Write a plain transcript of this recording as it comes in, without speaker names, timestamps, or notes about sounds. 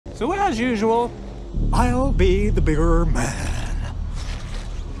So as usual, I'll be the bigger man.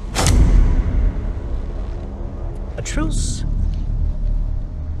 A truce,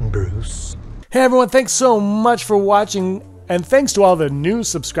 Bruce. Hey everyone, thanks so much for watching, and thanks to all the new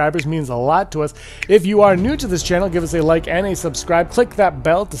subscribers, means a lot to us. If you are new to this channel, give us a like and a subscribe. Click that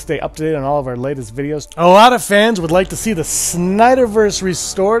bell to stay up to date on all of our latest videos. A lot of fans would like to see the Snyderverse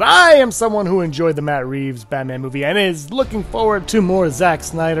restored. I am someone who enjoyed the Matt Reeves Batman movie and is looking forward to more Zack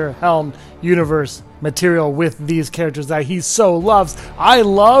Snyder helmed universe material with these characters that he so loves. I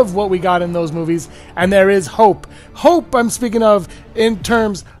love what we got in those movies, and there is hope. Hope I'm speaking of in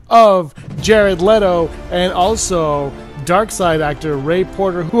terms of Jared Leto and also Darkseid actor Ray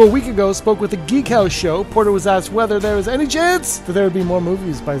Porter, who a week ago spoke with the Geek House show. Porter was asked whether there was any chance that there would be more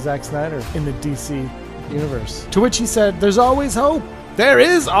movies by Zack Snyder in the DC universe. To which he said, there's always hope. There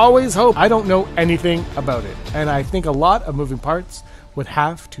is always hope. I don't know anything about it, and I think a lot of moving parts would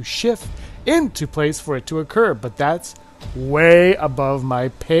have to shift into place for it to occur, but that's way above my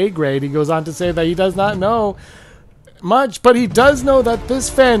pay grade. He goes on to say that he does not know much, but he does know that this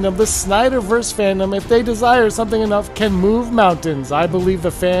fandom, the Snyderverse fandom, if they desire something enough, can move mountains. I believe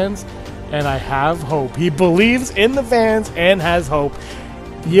the fans, and I have hope. He believes in the fans and has hope.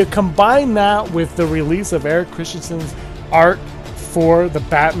 You combine that with the release of Eric Christensen's art for the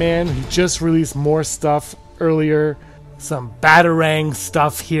Batman. He just released more stuff earlier. Some Batarang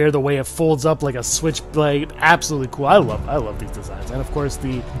stuff here, the way it folds up like a switchblade, absolutely cool. I love these designs. And of course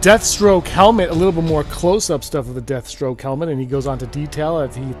the Deathstroke helmet, a little bit more close-up stuff of the Deathstroke helmet, and he goes on to detail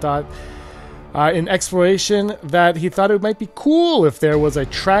that he thought in exploration that he thought it might be cool if there was a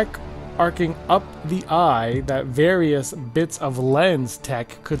track arcing up the eye that various bits of lens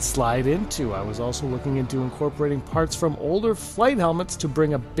tech could slide into. I was also looking into incorporating parts from older flight helmets to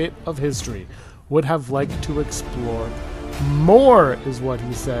bring a bit of history. Would have liked to explore more, is what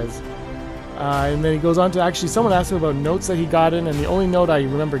he says. And then he goes on to actually, someone asked him about notes that he got in, and the only note I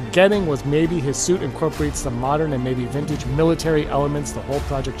remember getting was maybe his suit incorporates some modern and maybe vintage military elements. The whole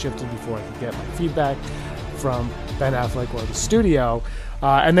project shifted before I could get my feedback from Ben Affleck or the studio.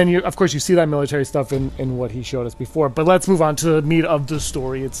 And then, of course, you see that military stuff in what he showed us before. But let's move on to the meat of the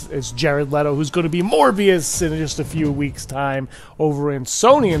story. It's Jared Leto, who's going to be Morbius in just a few weeks' time over in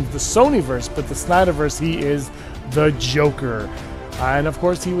Sony, in the Sonyverse. But the Snyderverse, he is the Joker. And, of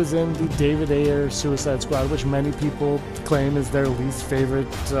course, he was in the David Ayer Suicide Squad, which many people claim is their least favorite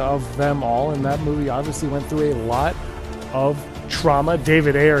of them all. And that movie obviously went through a lot of trauma.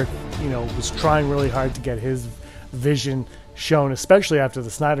 David Ayer, was trying really hard to get his vision shown, especially after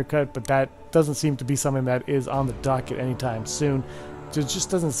the Snyder Cut, but that doesn't seem to be something that is on the docket anytime soon. There just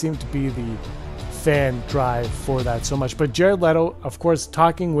doesn't seem to be the fan drive for that so much. But Jared Leto, of course,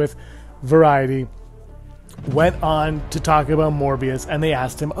 talking with Variety, went on to talk about Morbius, and they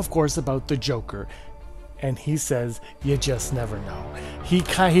asked him, of course, about the Joker. And he says, you just never know. He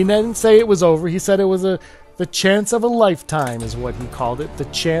didn't say it was over. He said it was the chance of a lifetime is what he called it. The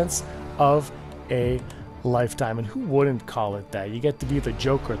chance of a lifetime, and who wouldn't call it that? You get to be the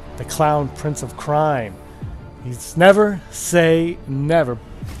Joker, the clown prince of crime. He's never say never.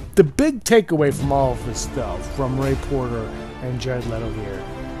 The big takeaway from all of this stuff, from Ray Porter and Jared Leto here,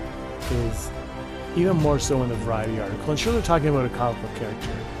 is even more so in the Variety article. And sure, they're talking about a comic book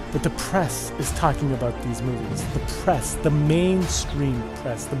character, but the press is talking about these movies. The press, the mainstream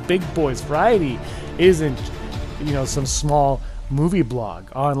press, the big boys. Variety isn't, some small movie blog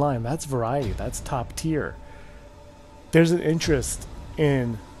online. That's Variety. That's top tier. There's an interest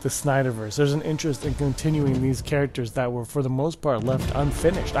in the Snyderverse. There's an interest in continuing these characters that were, for the most part, left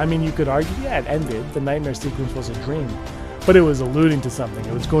unfinished. I mean, you could argue, yeah, it ended. The nightmare sequence was a dream, but it was alluding to something.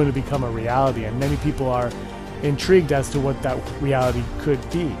 It was going to become a reality, and many people are intrigued as to what that reality could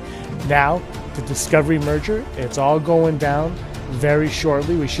be. Now, the Discovery merger, it's all going down very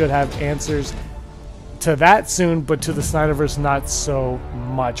shortly. We should have answers to that soon, but to the Snyderverse, not so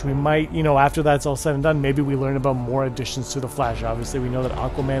much. We might, after that's all said and done, maybe we learn about more additions to the Flash. Obviously, we know that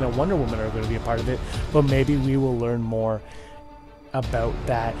Aquaman and Wonder Woman are going to be a part of it, but maybe we will learn more about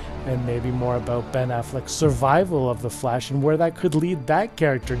that, and maybe more about Ben Affleck's survival of the Flash and where that could lead that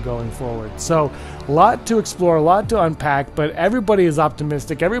character going forward. So, a lot to explore, a lot to unpack, but everybody is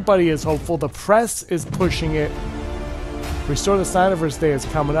optimistic, everybody is hopeful, the press is pushing it. Restore the Snyderverse Day is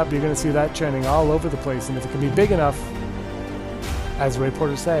coming up. You're going to see that trending all over the place. And if it can be big enough, as Ray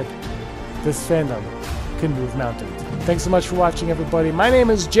Porter said, this fandom can move mountains. Thanks so much for watching, everybody. My name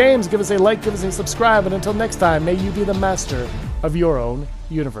is James. Give us a like, give us a subscribe. And until next time, may you be the master of your own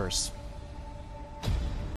universe.